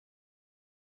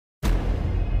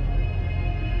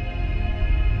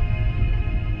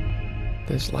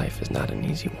This life is not an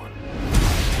easy one.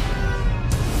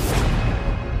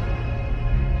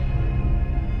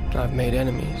 I've made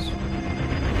enemies.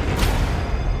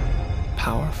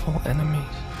 Powerful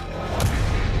enemies.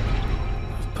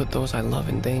 I've put those I love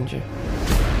in danger.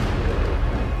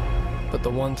 But the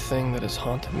one thing that has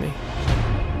haunted me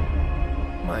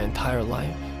my entire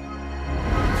life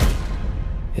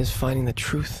is finding the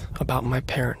truth about my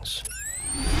parents.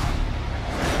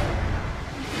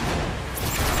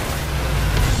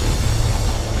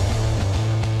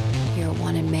 You're a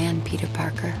wanted man, Peter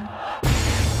Parker.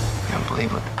 You don't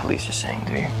believe what the police are saying,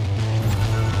 do you?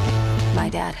 My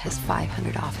dad has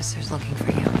 500 officers looking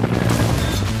for you.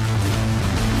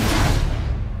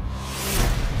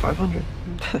 500?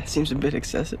 That seems a bit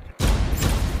excessive.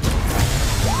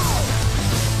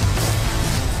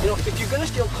 You know, if you're gonna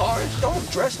steal cars,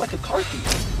 don't dress like a car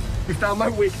thief. You found my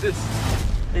weakness.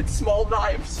 It's small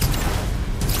knives.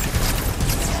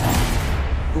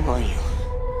 Who are you?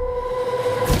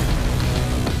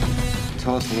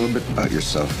 Tell us a little bit about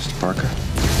yourself, Mr. Parker.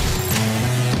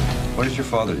 What did your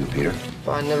father do, Peter?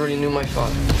 Well, I never really knew my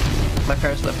father. My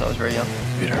parents left when I was very young.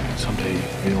 Peter, someday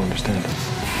you'll understand.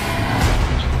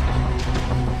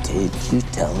 Did you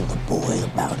tell the boy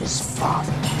about his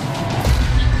father?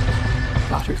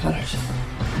 Dr. Connors.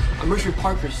 I'm Richard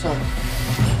Parker's son.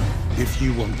 If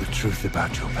you want the truth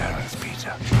about your parents,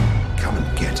 Peter, come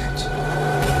and get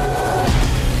it.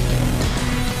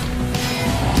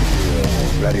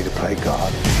 Ready to play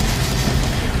God?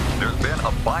 There's been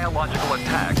a biological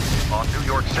attack on New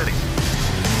York City.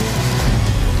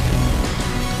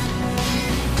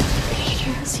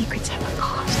 Peter, secrets have a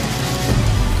cost.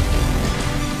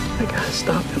 I gotta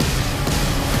stop him.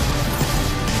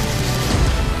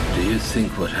 Do you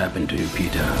think what happened to you,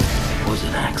 Peter, was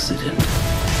an accident?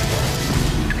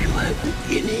 Do you have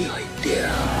any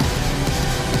idea